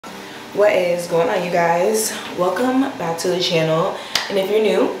What is going on, you guys? Welcome back to the channel, and if you're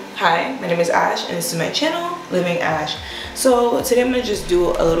new, hi, my name is Ash and this is my channel, Living Ash. So today I'm gonna just do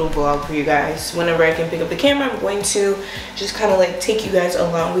a little vlog for you guys. Whenever I can pick up the camera, I'm going to just kind of like take you guys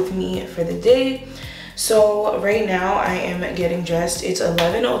along with me for the day. So right now I am getting dressed. It's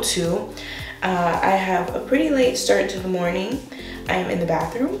 11:02. I have a pretty late start to the morning. I am in the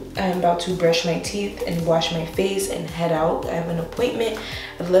bathroom. I'm about to brush my teeth and wash my face and head out. I have an appointment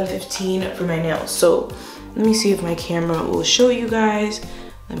at 11:15 for my nails. So let me see if my camera will show you guys.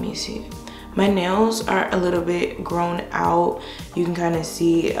 Let me see. My nails are a little bit grown out. You can kind of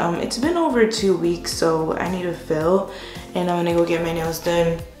see it's been over 2 weeks, so I need to fill, and I'm gonna go get my nails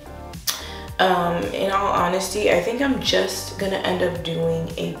done. In all honesty, I think I'm just gonna end up doing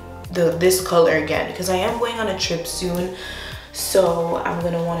this color again because I am going on a trip soon. So I'm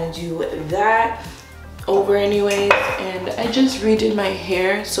gonna want to do that over anyways, and I just redid my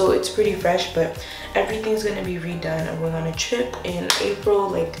hair, so it's pretty fresh, but everything's gonna be redone. I'm going on a trip in April,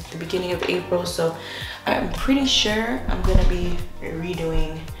 like the beginning of April, so I'm pretty sure I'm gonna be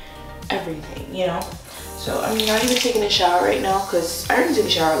redoing everything, you know. So I'm not even taking a shower right now because I already took a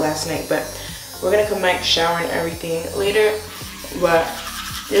shower last night, but we're gonna come back, shower and everything later. But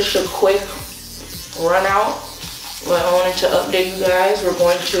just a quick run out. Well, I wanted to update you guys. We're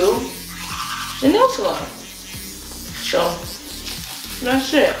going to the nail salon. So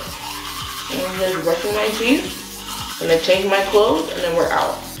that's it. I'm just brushing my teeth. I'm gonna change my clothes and then we're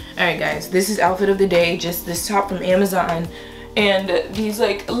out. Alright guys, this is outfit of the day. Just this top from Amazon and these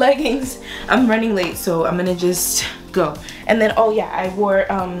like leggings. I'm running late, so I'm gonna just go. And then oh yeah, I wore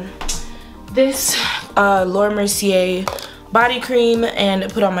this Laura Mercier body cream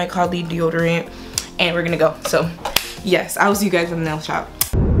and put on my Collie deodorant, and we're gonna go. So yes, I'll see you guys in the nail shop.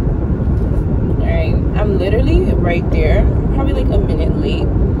 Alright, I'm literally right there, probably like a minute late.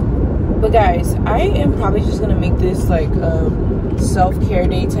 But guys, I am probably just gonna make this like a self-care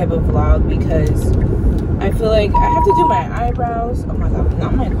day type of vlog because I feel like I have to do my eyebrows. Oh my god,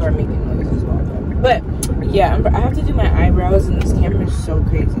 not my car making noises. But yeah, I have to do my eyebrows, and this camera is so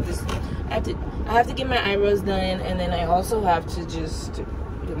crazy. I have to get my eyebrows done, and then I also have to just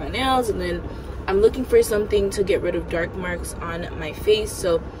do my nails, and then I'm looking for something to get rid of dark marks on my face,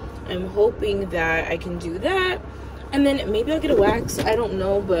 so I'm hoping that I can do that, and then maybe I'll get a wax. I don't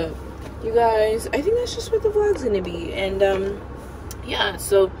know, but you guys, I think that's just what the vlog's gonna be. And yeah,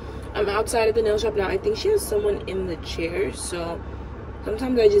 so I'm outside of the nail shop now. I think she has someone in the chair, so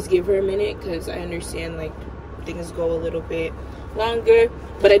sometimes I just give her a minute because I understand like things go a little bit longer.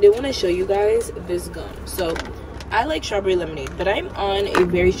 But I did want to show you guys this gum. So I like strawberry lemonade, but I'm on a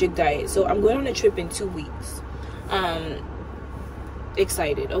very strict diet, so I'm going on a trip in 2 weeks.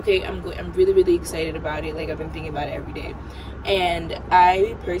 Excited, okay? I'm really excited about it. Like, I've been thinking about it every day, and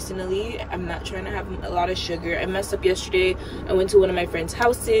I personally, I'm not trying to have a lot of sugar. I messed up yesterday. I went to one of my friend's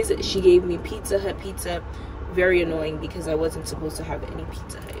houses. She gave me Pizza Hut pizza. Very annoying because I wasn't supposed to have any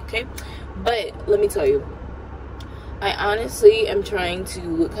Pizza Hut, okay? But let me tell you, I honestly am trying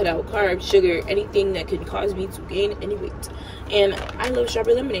to cut out carbs, sugar, anything that can cause me to gain any weight. And I love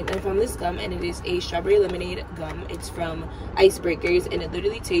strawberry lemonade. And I found this gum, and it is a strawberry lemonade gum. It's from Icebreakers, and it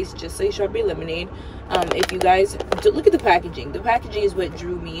literally tastes just like strawberry lemonade. If you guys look at the packaging is what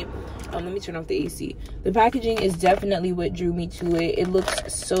drew me. Let me turn off the AC. The packaging is definitely what drew me to it. It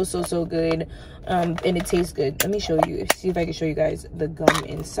looks so good, and it tastes good. Let me show you. See if I can show you guys the gum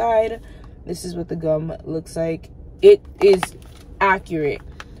inside. This is what the gum looks like. It is accurate,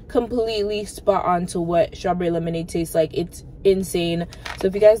 completely spot on to what strawberry lemonade tastes like. It's insane. So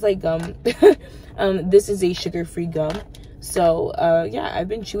if you guys like gum, this is a sugar-free gum. So yeah, I've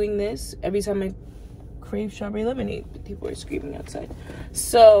been chewing this every time I crave strawberry lemonade. People are screaming outside.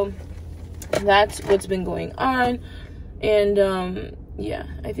 So that's what's been going on. And yeah,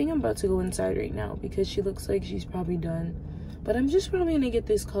 I think I'm about to go inside right now because she looks like she's probably done. But I'm just probably gonna get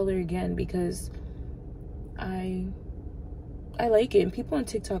this color again because I like it, and people on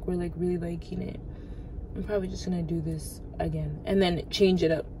TikTok were like really liking it. I'm probably just gonna do this again and then change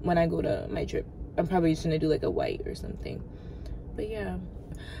it up when I go to my trip. I'm probably just gonna do like a white or something. But yeah,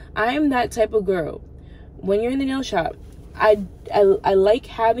 I am that type of girl. When you're in the nail shop, I like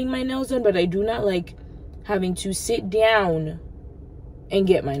having my nails done, but I do not like having to sit down and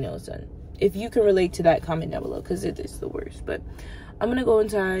get my nails done. If you can relate to that, comment down below because it is the worst. But I'm gonna go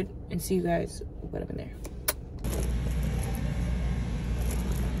inside and see you guys when I'm in there.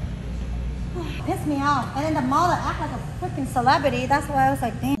 Pissed me off. And then the model act like a freaking celebrity. That's why I was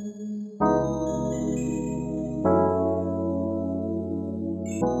like, damn.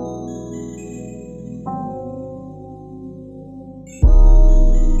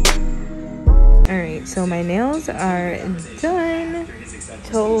 right, so my nails are done.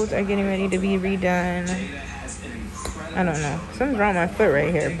 Toes are getting ready to be redone. I don't know, something's wrong with my foot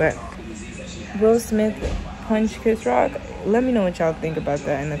right here. But Will Smith punch Chris Rock. Let me know what y'all think about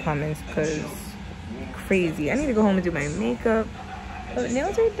that in the comments, because crazy. I need to go home and do my makeup. But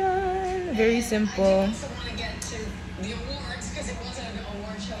nails are done. Very simple.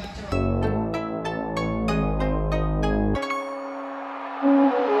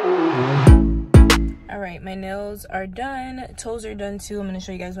 Alright, my nails are done. Toes are done too. I'm going to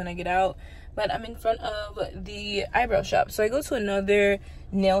show you guys when I get out. But I'm in front of the eyebrow shop. So I go to another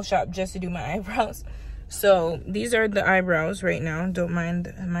nail shop just to do my eyebrows. So these are the eyebrows right now. Don't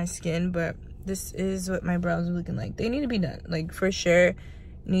mind my skin, but this is what my brows are looking like. They need to be done, like for sure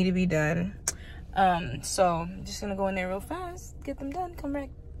need to be done. So I'm just gonna go in there real fast, get them done, come back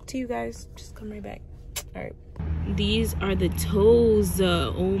to you guys, just come right back. All right, these are the toes.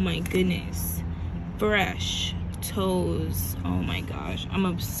 Oh my goodness, fresh toes. Oh my gosh, I'm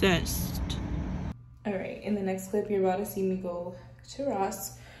obsessed. All right, in the next clip you're about to see me go to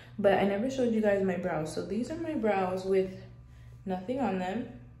Ross, but I never showed you guys my brows. So these are my brows with nothing on them.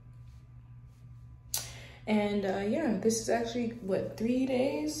 And yeah, this is actually what, 3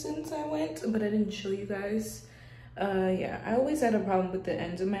 days since I went, but I didn't show you guys. Yeah, I always had a problem with the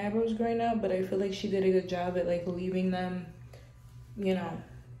ends of my eyebrows growing out, but I feel like she did a good job at like leaving them, you know,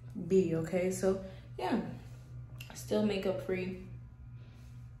 be okay. So yeah, still makeup free.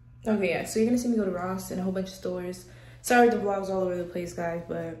 Okay, yeah, so you're gonna see me go to Ross and a whole bunch of stores. Sorry the vlog's all over the place, guys,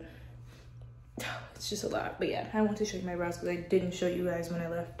 but it's just a lot. But yeah, I want to show you my brows because I didn't show you guys when I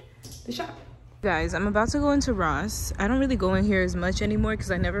left the shop. Guys, I'm about to go into Ross. I don't really go in here as much anymore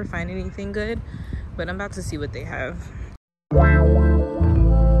because I never find anything good, but I'm about to see what they have.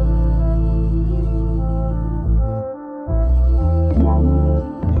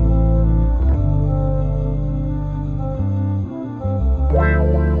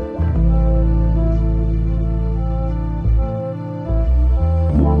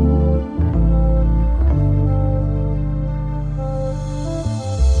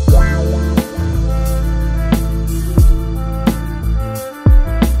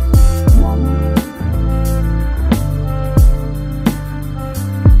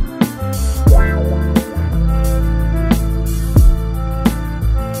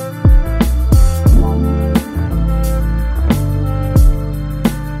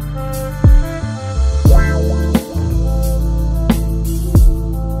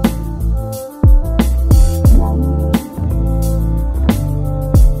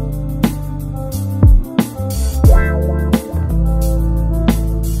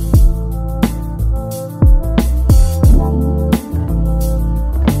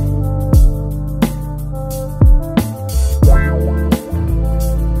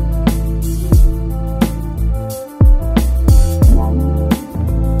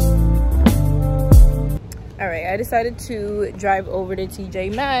 I decided to drive over to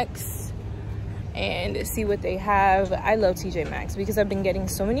Tj Maxx and see what they have. I love Tj Maxx because I've been getting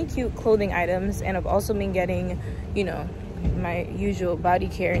so many cute clothing items, and I've also been getting, you know, my usual body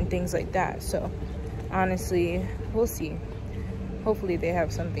care and things like that. So honestly, we'll see. Hopefully they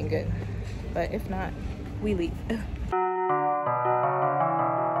have something good, but if not, we leave.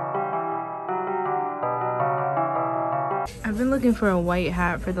 I've been looking for a white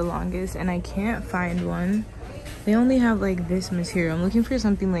hat for the longest and I can't find one. They only have like this material. I'm looking for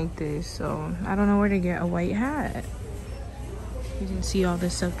something like this, so I don't know where to get a white hat. You can see all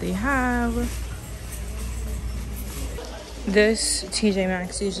the stuff they have. This TJ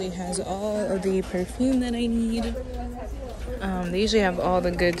Maxx usually has all of the perfume that I need. They usually have all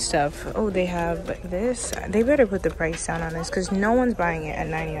the good stuff. Oh, they have this. They better put the price down on this because no one's buying it at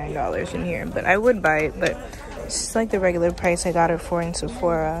 $99 in here. But I would buy it, but it's like the regular price I got it for in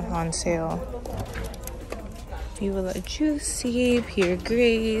Sephora on sale. Viva La Juicy, Pure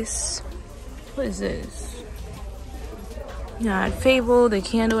Grace. What is this? Yeah, Fable, the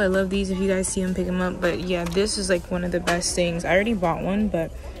candle. I love these. If you guys see them, pick them up. But yeah, this is like one of the best things. I already bought one,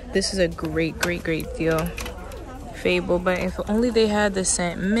 but this is a great deal. Fable, but if only they had the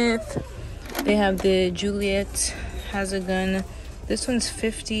scent Myth. They have the Juliet Has a Gun. This one's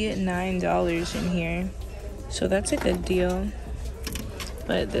 $59 in here, so that's a good deal.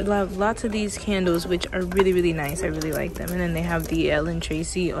 But they have lots of these candles, which are really nice. I really like them. And then they have the Ellen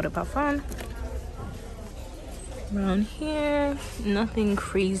Tracy Eau de Parfum. Around here, nothing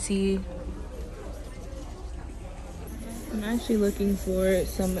crazy. I'm actually looking for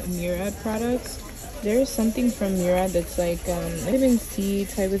some Murad products. There's something from Murad that's like vitamin C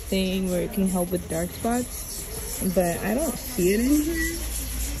type of thing where it can help with dark spots, but I don't see it in here.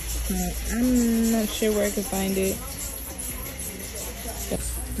 I'm not sure where I could find it.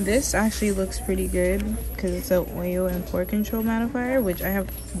 This actually looks pretty good because it's an oil and pore control mattifier, which I have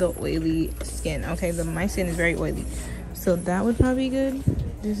the oily skin. Okay, my skin is very oily, so that would probably be good.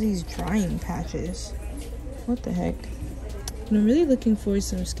 There's these drying patches. What the heck? And I'm really looking for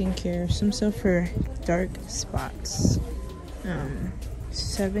some skincare, some stuff for dark spots.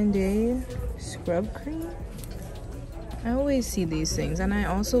 7-day scrub cream. I always see these things, and I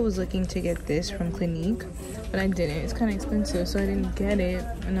also was looking to get this from Clinique, but I didn't. It's kind of expensive, so I didn't get it.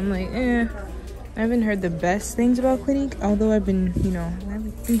 And I'm like, I haven't heard the best things about Clinique, although I've been,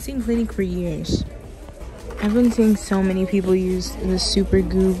 I've been seeing Clinique for years. I've been seeing so many people use the Super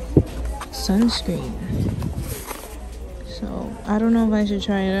Goop sunscreen, so I don't know if I should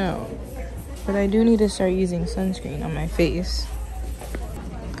try it out, but I do need to start using sunscreen on my face.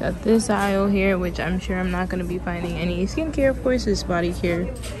 Got this aisle here, which I'm sure I'm not going to be finding any skincare. Of course, it's body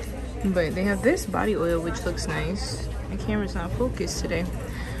care, but they have this body oil, which looks nice. My camera's not focused today,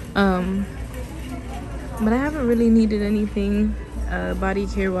 but I haven't really needed anything body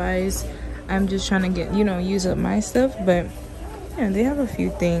care wise. I'm just trying to get, use up my stuff, but yeah, they have a few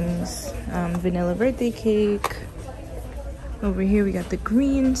things. Vanilla birthday cake. Over here we got the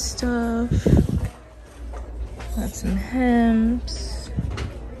green stuff. Got some hems.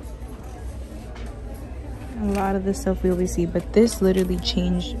 A lot of the stuff we always see, but this literally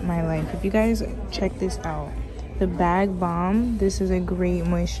changed my life. If you guys check this out, the Bag Balm, this is a great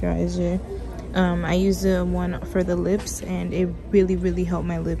moisturizer. I use the one for the lips, and it really helped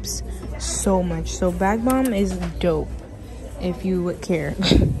my lips so much. So Bag Balm is dope if you would care.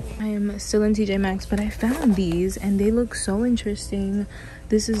 I am still in TJ Maxx, but I found these and they look so interesting.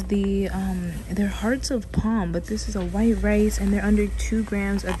 This is the they're hearts of palm, but this is a white rice, and they're under 2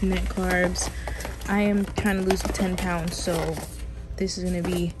 grams of net carbs. I am trying to lose 10 pounds, so this is gonna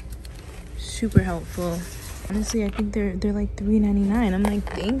be super helpful. Honestly, I think they're like $3.99. I'm like,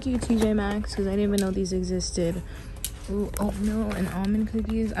 thank you, TJ Maxx, because I didn't even know these existed. Ooh, oatmeal and almond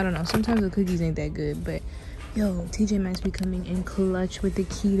cookies. I don't know, sometimes the cookies ain't that good, but yo, TJ Maxx be coming in clutch with the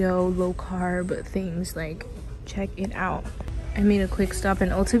keto, low carb things. Like, check it out. I made a quick stop in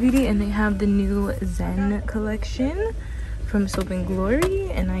Ulta Beauty, and they have the new Zen collection from Soap and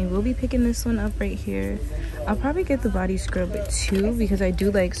Glory, and I will be picking this one up right here. I'll probably get the body scrub too, because I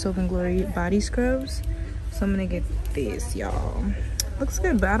do like Soap and Glory body scrubs. So I'm gonna get this, y'all. Looks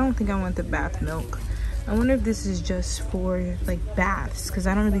good, but I don't think I want the bath milk. I wonder if this is just for like baths, because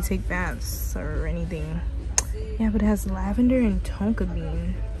I don't really take baths or anything. Yeah, but it has lavender and tonka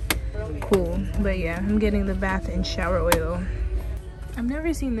bean. Cool. But yeah, I'm getting the bath and shower oil. I've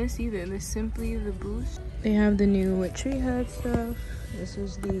never seen this either. This Simply the Boost. They have the new Tree Hut stuff. This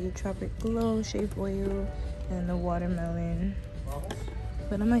is the Tropic Glow Shave Oil and the watermelon.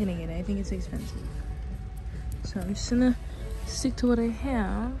 But I'm not gonna get it. I think it's expensive. So I'm just gonna stick to what I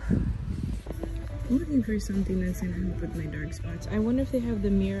have. I'm looking for something that's gonna help with my dark spots. I wonder if they have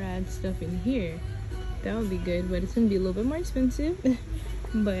the Murad stuff in here. That would be good, but it's gonna be a little bit more expensive.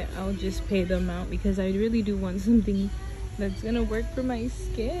 But I'll just pay the amount because I really do want something that's gonna work for my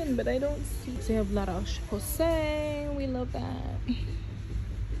skin, but I don't see. They have La Roche-Posay. We love that.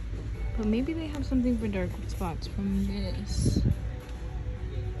 But maybe they have something for dark spots from this.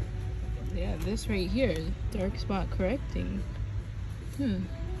 Yeah, this right here, dark spot correcting. I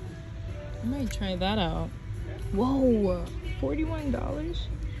might try that out. Whoa, $41?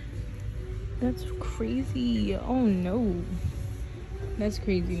 That's crazy. Oh no, that's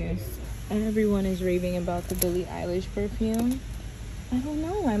craziness. Everyone is raving about the Billie Eilish perfume. I don't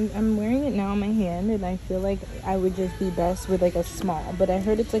know, I'm wearing it now on my hand, and I feel like I would just be best with like a small, but I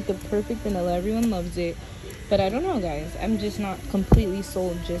heard it's like the perfect vanilla. Everyone loves it, but I don't know, guys. I'm just not completely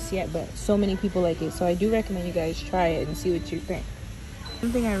sold just yet, but so many people like it, so I do recommend you guys try it and see what you think.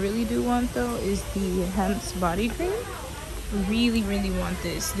 Something I really do want though is the Hemp's body cream. Really want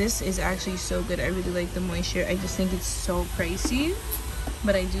this. This is actually so good. I really like the moisture. I just think it's so pricey,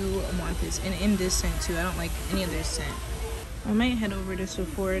 but I do want this, and in this scent too. I don't like any other scent. I might head over to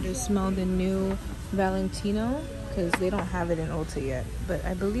Sephora to smell the new Valentino, because they don't have it in Ulta yet, but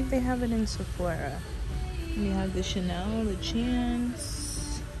I believe they have it in Sephora. And you have the Chanel, the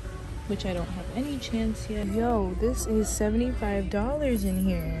Chance, which I don't have any chance yet. Yo, this is $75 in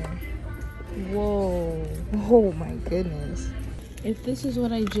here. Whoa, oh my goodness. If this is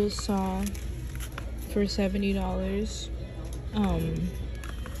what I just saw for $70,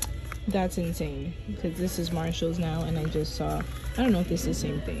 That's insane, because this is Marshall's now, and I just saw, I don't know if this is the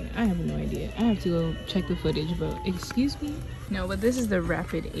same thing. I have no idea. I have to go check the footage, but excuse me. No, but this is the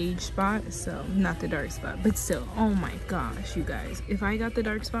rapid age spot, so not the dark spot, but still, oh my gosh, you guys, if I got the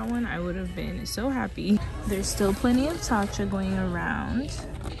dark spot one, I would have been so happy. There's still plenty of Tatcha going around.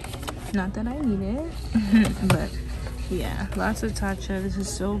 Not that I need it, but yeah, lots of Tatcha. This is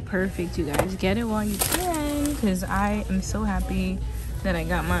so perfect, you guys. Get it while you can, because I am so happy that I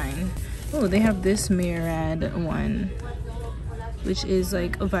got mine. Oh, they have this Murad one, which is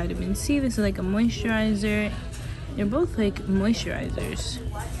like a vitamin C. This is like a moisturizer. They're both like moisturizers.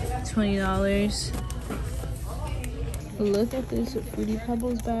 $20. Look at this Fruity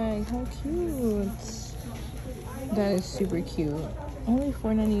Pebbles bag. How cute. That is super cute. Only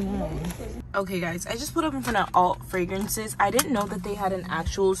 $4.99. Okay guys, I just put up in front of Alt Fragrances. I didn't know that they had an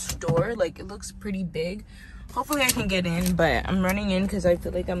actual store. Like, it looks pretty big. Hopefully I can get in, but I'm running in because I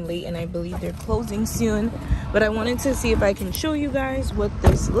feel like I'm late and I believe they're closing soon. But I wanted to see if I can show you guys what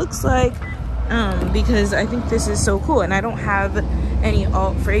this looks like, because I think this is so cool, and I don't have any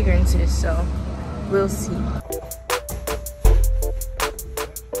Alt Fragrances, so we'll see.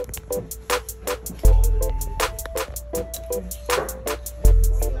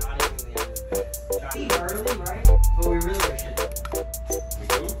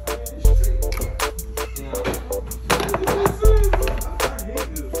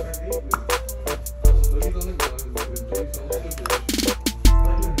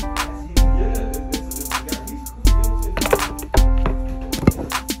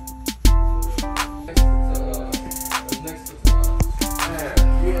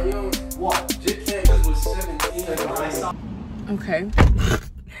 Okay,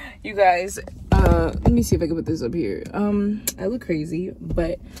 you guys, let me see if I can put this up here. I look crazy,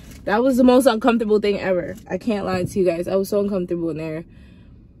 but that was the most uncomfortable thing ever. I can't lie to you guys. I was so uncomfortable in there. It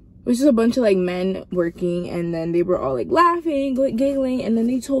was just a bunch of like men working, and then they were all like laughing, giggling, and then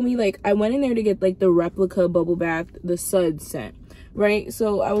they told me, like, I went in there to get like the replica bubble bath, the Sud scent, right?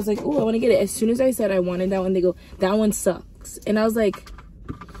 So I was like, oh, I want to get it. As soon as I said I wanted that one, they go, that one sucks. And I was like,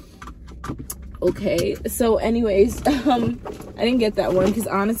 okay. So anyways, I didn't get that one because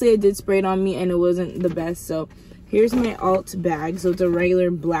honestly I did spray it on me and it wasn't the best. So here's my Alt bag. So it's a regular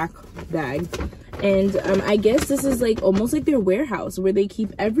black bag, and I guess this is like almost like their warehouse where they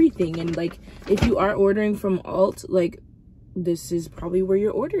keep everything. And like, if you are ordering from Alt, like, this is probably where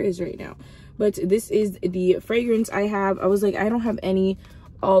your order is right now. But this is the fragrance I have. I was like, I don't have any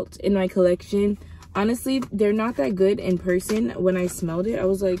Alt in my collection. Honestly, they're not that good in person. When I smelled it, I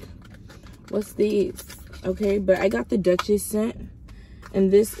was like, what's these? Okay, but I got the Duchess scent,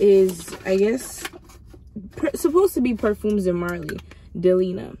 and this is, I guess, supposed to be Perfumes de Marley,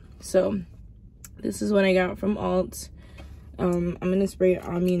 Delina. So this is what I got from Alt. I'm gonna spray it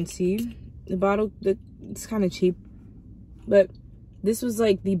on me and see. The bottle, it's kind of cheap, but this was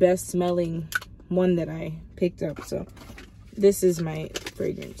like the best smelling one that I picked up. So this is my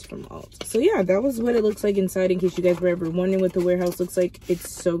fragrance from Alt. So yeah, that was what it looks like inside, in case you guys were ever wondering what the warehouse looks like.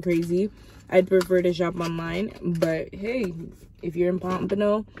 It's so crazy. I'd prefer to shop online, but hey, if you're in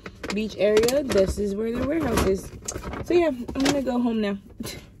Pompano Beach area, this is where their warehouse is. So yeah, I'm gonna go home now.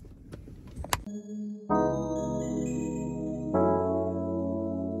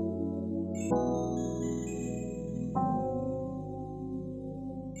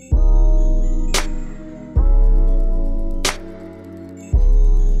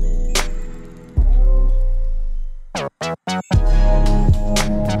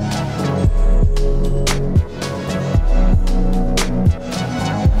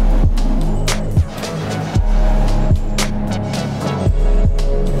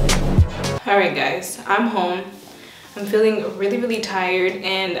 Alright guys, I'm home. I'm feeling really tired,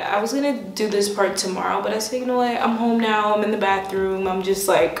 and I was gonna do this part tomorrow, but I said, you know what, I'm home now, I'm in the bathroom, I'm just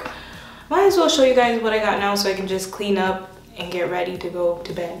like, might as well show you guys what I got now so I can just clean up and get ready to go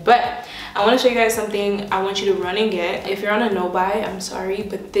to bed. But I want to show you guys something I want you to run and get. If you're on a no buy, I'm sorry,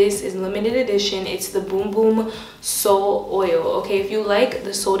 but this is limited edition. It's the Boom Boom Soul Oil. Okay, if you like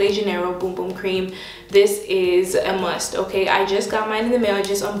the Sol de Janeiro Boom Boom Cream, this is a must. Okay, I just got mine in the mail. I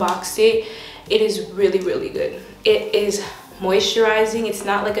just unboxed it. It is really good. It is moisturizing. It's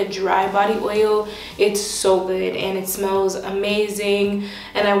not like a dry body oil. It's so good and it smells amazing,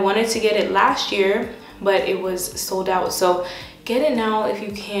 and I wanted to get it last year, but it was sold out. So get it now if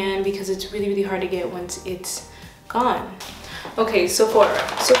you can, because it's really hard to get once it's gone. Okay, Sephora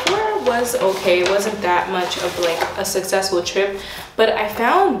trip was okay. It wasn't that much of like a successful trip, but I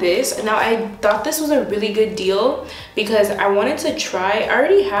found this. Now I thought this was a really good deal because I wanted to try, I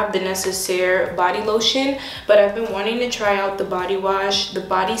already have the Necessaire body lotion, but I've been wanting to try out the body wash. The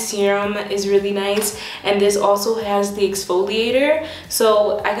body serum is really nice, and this also has the exfoliator.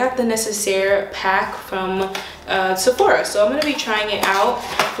 So I got the Necessaire pack from Sephora, so I'm going to be trying it out.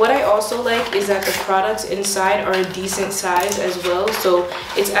 What I also like is that the products inside are a decent size as well, so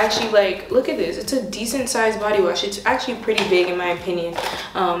it's actually like, look at this, it's a decent size body wash. It's actually pretty big in my opinion.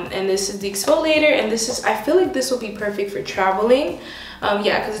 And this is the exfoliator, and this is, I feel like this will be perfect for traveling.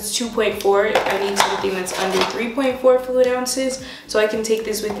 Yeah, because it's 2.4. I need something that's under 3.4 fluid ounces, so I can take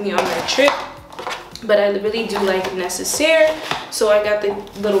this with me on my trip. But I really do like Necessaire, so I got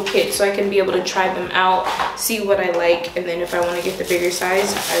the little kit so I can be able to try them out, see what I like, and then if I want to get the bigger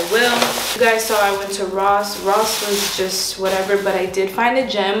size, I will. You guys saw I went to Ross. Ross was just whatever, but I did find a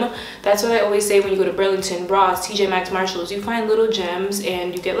gem. That's what I always say when you go to Burlington, Ross, TJ Maxx, Marshalls. You find little gems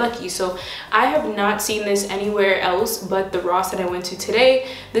and you get lucky. So I have not seen this anywhere else but the Ross that I went to today.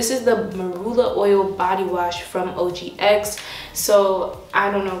 This is the Marula Oil Body Wash from OGX. So I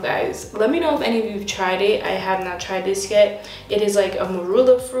don't know, guys. Let me know if any of you have tried it. I have not tried this yet. It is like a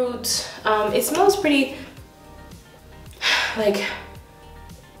marula fruit. It smells pretty, like,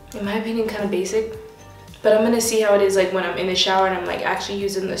 in my opinion, kind of basic. But I'm gonna see how it is like when I'm in the shower and I'm like actually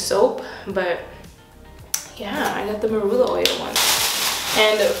using the soap. But yeah, I got the marula oil one.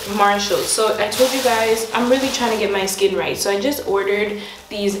 And Marshalls. So I told you guys I'm really trying to get my skin right, so I just ordered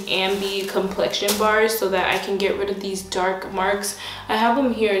these Ambi complexion bars so that I can get rid of these dark marks. I have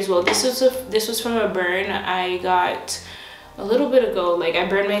them here as well. This was from a burn I got a little bit ago. Like, I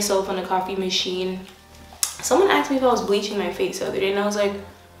burned myself on a coffee machine. Someone asked me if I was bleaching my face the other day, and I was like,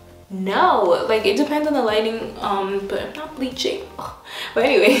 no, like it depends on the lighting, but I'm not bleaching. But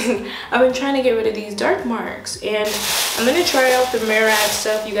anyways, I've been trying to get rid of these dark marks, and I'm gonna try out the Murad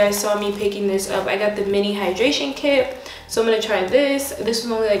stuff. You guys saw me picking this up. I got the mini hydration kit, so I'm gonna try this. This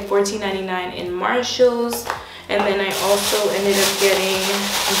was only like $14.99 in Marshalls. And then I also ended up getting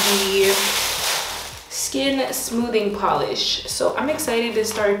the skin smoothing polish. So I'm excited to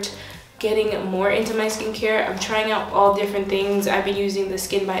start getting more into my skincare. I'm trying out all different things. I've been using the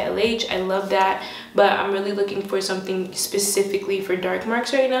Skin by LH. I love that, but I'm really looking for something specifically for dark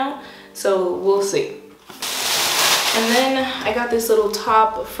marks right now, so we'll see. And then I got this little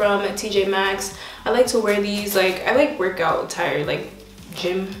top from Tj Maxx. I like to wear these, like, I like workout attire, like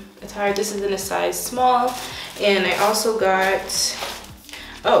gym attire. This is in a size small. And I also got,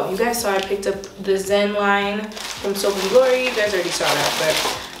 oh, you guys saw I picked up the Zen line from Soap & Glory. You guys already saw that,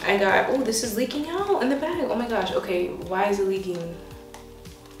 but I got, oh, this is leaking out in the bag. Oh my gosh. Okay, why is it leaking?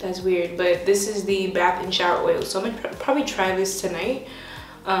 That's weird. But this is the bath and shower oil, so I'm gonna probably try this tonight.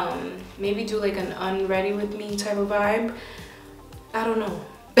 Maybe do like an unready with me type of vibe. I don't know.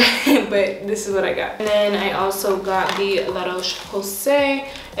 But this is what I got. And then I also got the La Roche-Posay,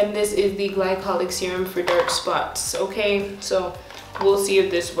 and this is the glycolic serum for dark spots. Okay, so we'll see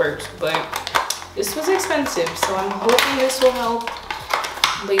if this works, but this was expensive, so I'm hoping this will help.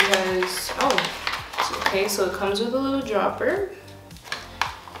 Because, oh, okay, so it comes with a little dropper,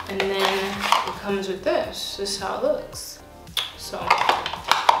 and then it comes with this. This is how it looks. So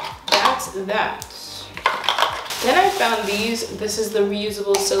that's that. Then I found these. This is the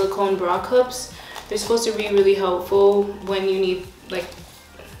reusable silicone bra cups. They're supposed to be really helpful when you need like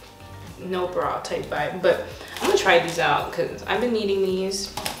no bra type vibe, but I'm gonna try these out because I've been needing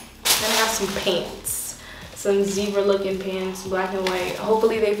these. Then I got some pants. Some zebra looking pants, black and white.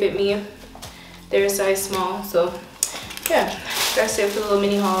 Hopefully they fit me. They're a size small, so yeah, that's it for the little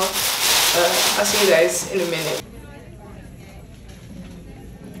mini haul. I'll see you guys in a minute.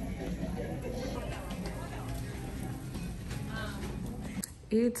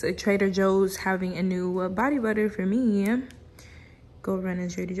 It's a Trader Joe's having a new body butter for me. Go run in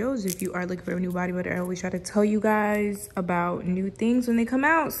Trader Joe's if you are looking for a new body butter. I always try to tell you guys about new things when they come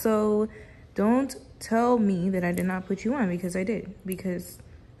out, so don't tell me that I did not put you on, because I did, because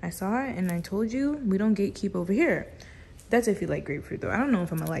I saw it and I told you. We don't gatekeep over here. That's if you like grapefruit though. I don't know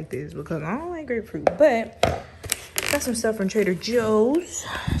if I'm gonna like this because I don't like grapefruit, but got some stuff from Trader Joe's,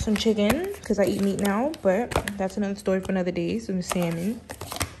 some chicken because I eat meat now, but that's another story for another day. Some salmon.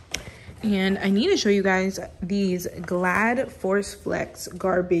 And I need to show you guys these Glad Force Flex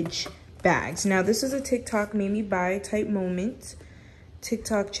garbage bags. Now this is a TikTok made me buy type moment.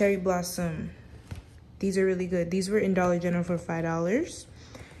 TikTok cherry blossom. These are really good. These were in Dollar General for $5.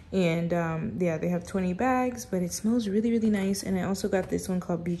 And yeah, they have 20 bags, but it smells really, really nice. And I also got this one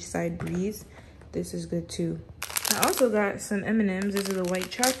called Beachside Breeze. This is good too. I also got some M&Ms. This is a white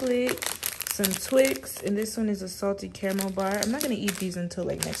chocolate, some Twix, and this one is a salted caramel bar. I'm not gonna eat these until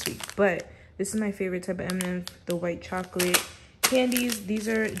like next week, but this is my favorite type of M&Ms, the white chocolate. Candies, these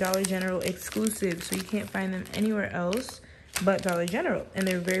are Dollar General exclusive, so you can't find them anywhere else but Dollar General, and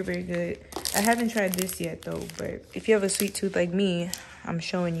they're very, very good. I haven't tried this yet though, but if you have a sweet tooth like me, I'm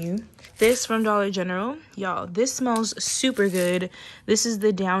showing you. This from Dollar General, y'all, this smells super good. This is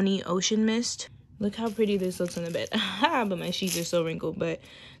the Downy Ocean Mist. Look how pretty this looks on the bed. But my sheets are so wrinkled. But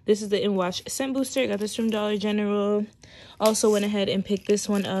this is the In Wash Scent Booster. I got this from Dollar General. Also went ahead and picked this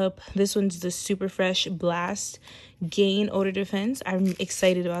one up. This one's the Super Fresh Blast Gain Odor Defense. I'm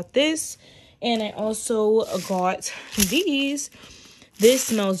excited about this. And I also got these. This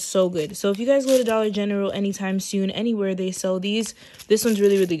smells so good. So if you guys go to Dollar General anytime soon, anywhere they sell these, this one's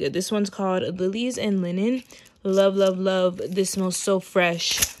really, really good. This one's called Lilies and Linen. Love, love, love. This smells so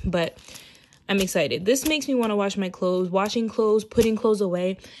fresh, but I'm excited. This makes me want to wash my clothes, washing clothes, putting clothes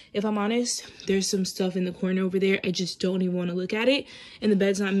away. If I'm honest, there's some stuff in the corner over there. I just don't even want to look at it. And the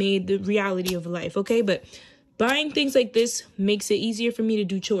bed's not made the reality of life, okay? But buying things like this makes it easier for me to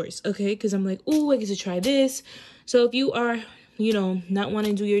do chores, okay? Because I'm like, oh, I get to try this. So if you are, you know, not want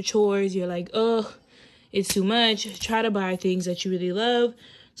to do your chores, you're like, oh, it's too much, try to buy things that you really love,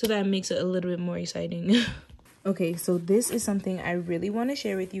 so that makes it a little bit more exciting. Okay, so this is something I really want to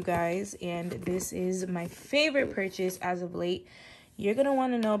share with you guys, and this is my favorite purchase as of late. You're gonna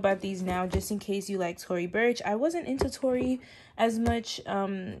want to know about these now, just in case you like Tory Burch. I wasn't into Tory as much.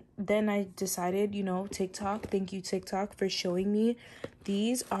 Then I decided, you know, TikTok, thank you TikTok for showing me.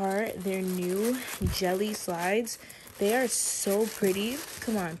 These are their new jelly slides. They are so pretty.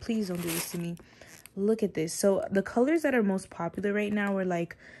 Come on, please don't do this to me. Look at this. So the colors that are most popular right now are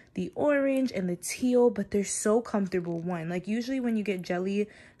like the orange and the teal, but they're so comfortable. One, like usually when you get jelly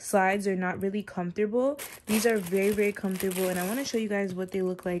slides, they're not really comfortable. These are very, very comfortable, and I want to show you guys what they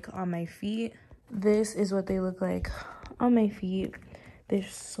look like on my feet. This is what they look like on my feet. They're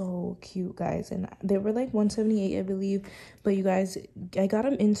so cute, guys, and they were like $178, I believe. But you guys, I got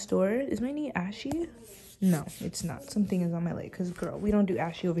them in store. Is my knee ashy? No, it's not. Something is on my leg, because girl, we don't do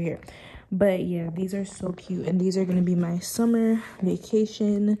ashy over here. But yeah, these are so cute, and these are gonna be my summer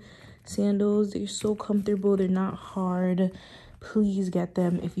vacation sandals. They're so comfortable. They're not hard. Please get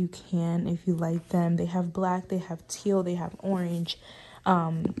them if you can, if you like them. They have black, they have teal, they have orange.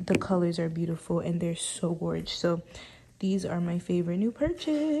 The colors are beautiful, and they're so gorgeous. So these are my favorite new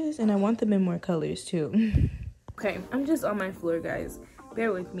purchase, and I want them in more colors too. Okay, I'm just on my floor, guys.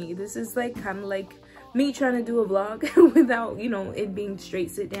 Bear with me. This is like kind of like me trying to do a vlog without, you know, it being straight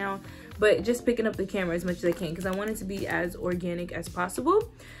sit down, but just picking up the camera as much as I can, because I want it to be as organic as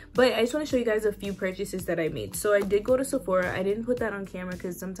possible. But I just want to show you guys a few purchases that I made. So I did go to Sephora. I didn't put that on camera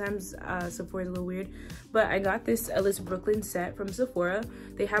because sometimes Sephora is a little weird, but I got this Ellis Brooklyn set from Sephora.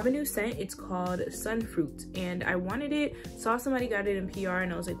 They have a new scent. It's called Sunfruit, and I wanted it. Saw somebody got it in PR,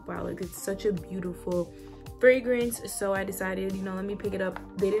 and I was like, wow, like it's such a beautiful fragrance. So I decided, you know, let me pick it up.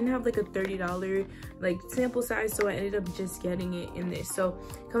 They didn't have like a $30 like sample size, so I ended up just getting it in this. So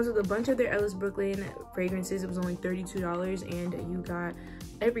it comes with a bunch of their Ellis Brooklyn fragrances. It was only $32, and you got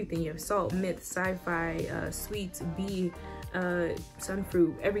everything. You have Salt, Myth, Sci-Fi, Sweet, Bee,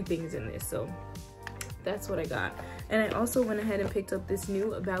 Sunfruit, everything is in this. So that's what I got. And I also went ahead and picked up this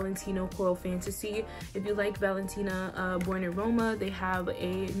new Valentino Coral Fantasy. If you like Valentina Born Aroma, they have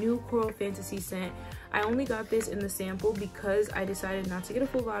a new Coral Fantasy scent. I only got this in the sample because I decided not to get a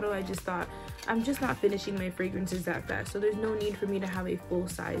full bottle. I just thought I'm just not finishing my fragrances that fast, so there's no need for me to have a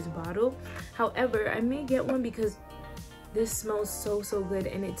full-size bottle. However, I may get one because this smells so good,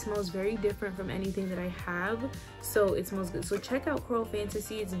 and it smells very different from anything that I have, so it smells good. So check out Coral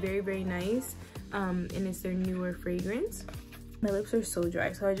Fantasy. It's very, very nice, and it's their newer fragrance. My lips are so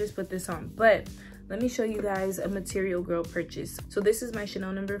dry, so I just put this on. But let me show you guys a Material Girl purchase. So this is my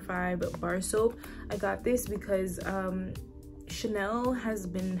Chanel No. 5 bar soap. I got this because Chanel has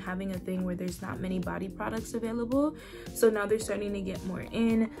been having a thing where there's not many body products available, so now they're starting to get more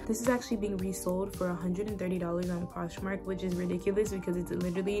in. This is actually being resold for $130 on Poshmark, which is ridiculous because it's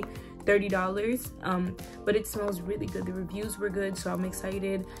literally $30, but it smells really good. The reviews were good, so I'm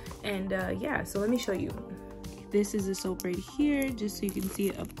excited. And yeah, so let me show you. This is the soap right here, just so you can see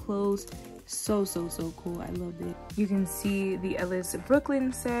it up close. So cool. I love it. You can see the Ellis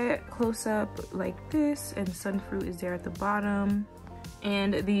Brooklyn set close up like this, and Sunfruit is there at the bottom.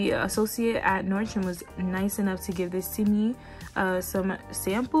 And the associate at Nordstrom was nice enough to give this to me some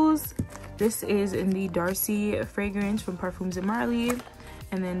samples. This is in the Darcy fragrance from Parfums and Marley,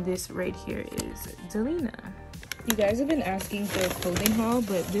 and then this right here is Delina. You guys have been asking for a clothing haul,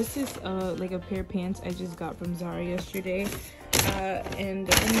 but this is like a pair of pants I just got from Zara yesterday. And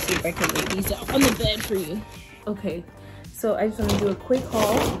let me see if I can lay these out on the bed for you. Okay, so I just want to do a quick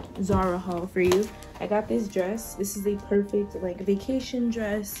haul, Zara haul for you. I got this dress. This is a perfect like vacation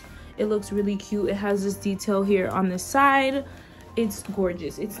dress. It looks really cute. It has this detail here on the side. It's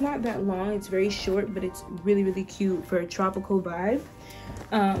gorgeous. It's not that long. It's very short, but it's really, really cute for a tropical vibe.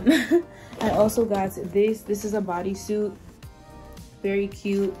 I also got this. This is a bodysuit. Very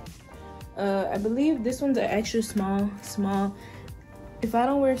cute. I believe this one's an extra small. If I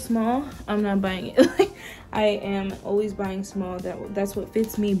don't wear small, I'm not buying it. I am always buying small. That's what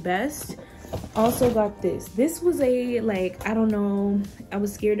fits me best. Also got this. This was a, like, I don't know, I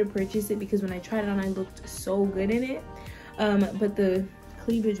was scared to purchase it because when I tried it on, I looked so good in it. But the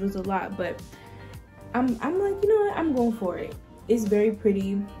cleavage was a lot, but I'm like, you know what, I'm going for it. It's very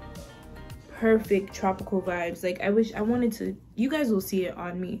pretty, perfect tropical vibes. Like, I wanted to, you guys will see it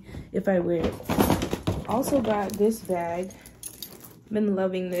on me if I wear it. Also got this bag. Been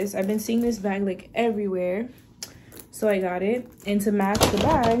loving this. I've been seeing this bag like everywhere, so I got it. And to match the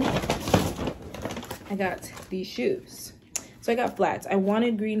bag, I got these shoes. So I got flats. I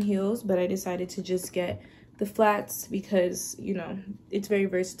wanted green heels, but I decided to just get the flats because, you know, it's very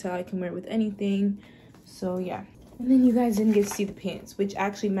versatile. I can wear it with anything. So yeah. And then you guys didn't get to see the pants, which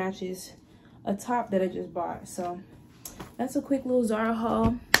actually matches a top that I just bought. So that's a quick little Zara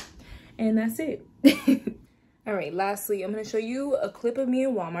haul, and that's it. All right, lastly, I'm gonna show you a clip of me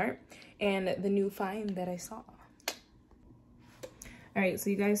in Walmart and the new find that I saw. All right, so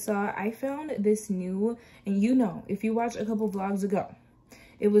you guys saw I found this new, and you know, if you watched a couple vlogs ago,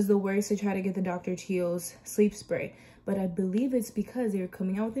 it was the worst to try to get the Dr. Teal's sleep spray, but I believe it's because they're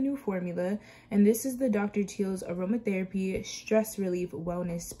coming out with a new formula, and this is the Dr. Teal's aromatherapy stress relief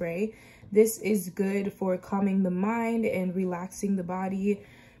wellness spray. This is good for calming the mind and relaxing the body.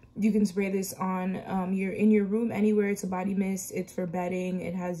 You can spray this on in your room, anywhere. It's a body mist. It's for bedding.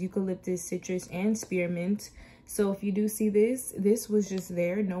 It has eucalyptus, citrus, and spearmint. So if you do see this was just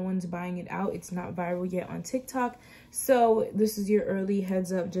there. No one's buying it out. It's not viral yet on TikTok. So this is your early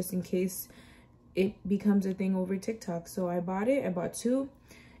heads up just in case it becomes a thing over TikTok. So I bought it. I bought two.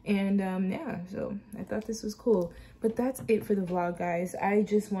 And yeah, so I thought this was cool. But that's it for the vlog, guys. I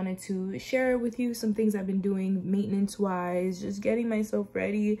just wanted to share with you some things I've been doing maintenance wise, just getting myself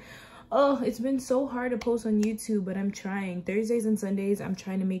ready. Oh, it's been so hard to post on YouTube, but I'm trying. Thursdays and Sundays, I'm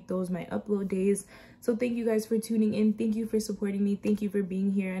trying to make those my upload days. So thank you guys for tuning in. Thank you for supporting me. Thank you for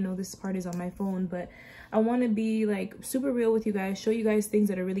being here. I know this part is on my phone, but I want to be like super real with you guys, show you guys things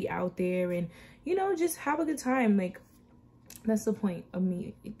that are really out there, and, you know, just have a good time. Like, that's the point of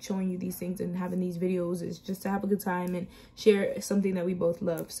me showing you these things and having these videos, is just to have a good time and share something that we both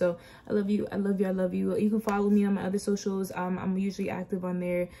love. So I love you. I love you. I love you. You can follow me on my other socials. I'm usually active on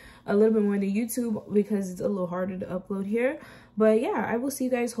there a little bit more than YouTube because it's a little harder to upload here. But yeah, I will see you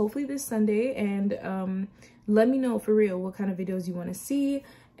guys hopefully this Sunday, and let me know for real what kind of videos you want to see.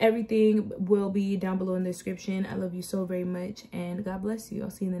 Everything will be down below in the description. I love you so very much, and God bless you. I'll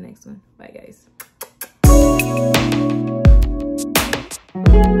see you in the next one. Bye, guys.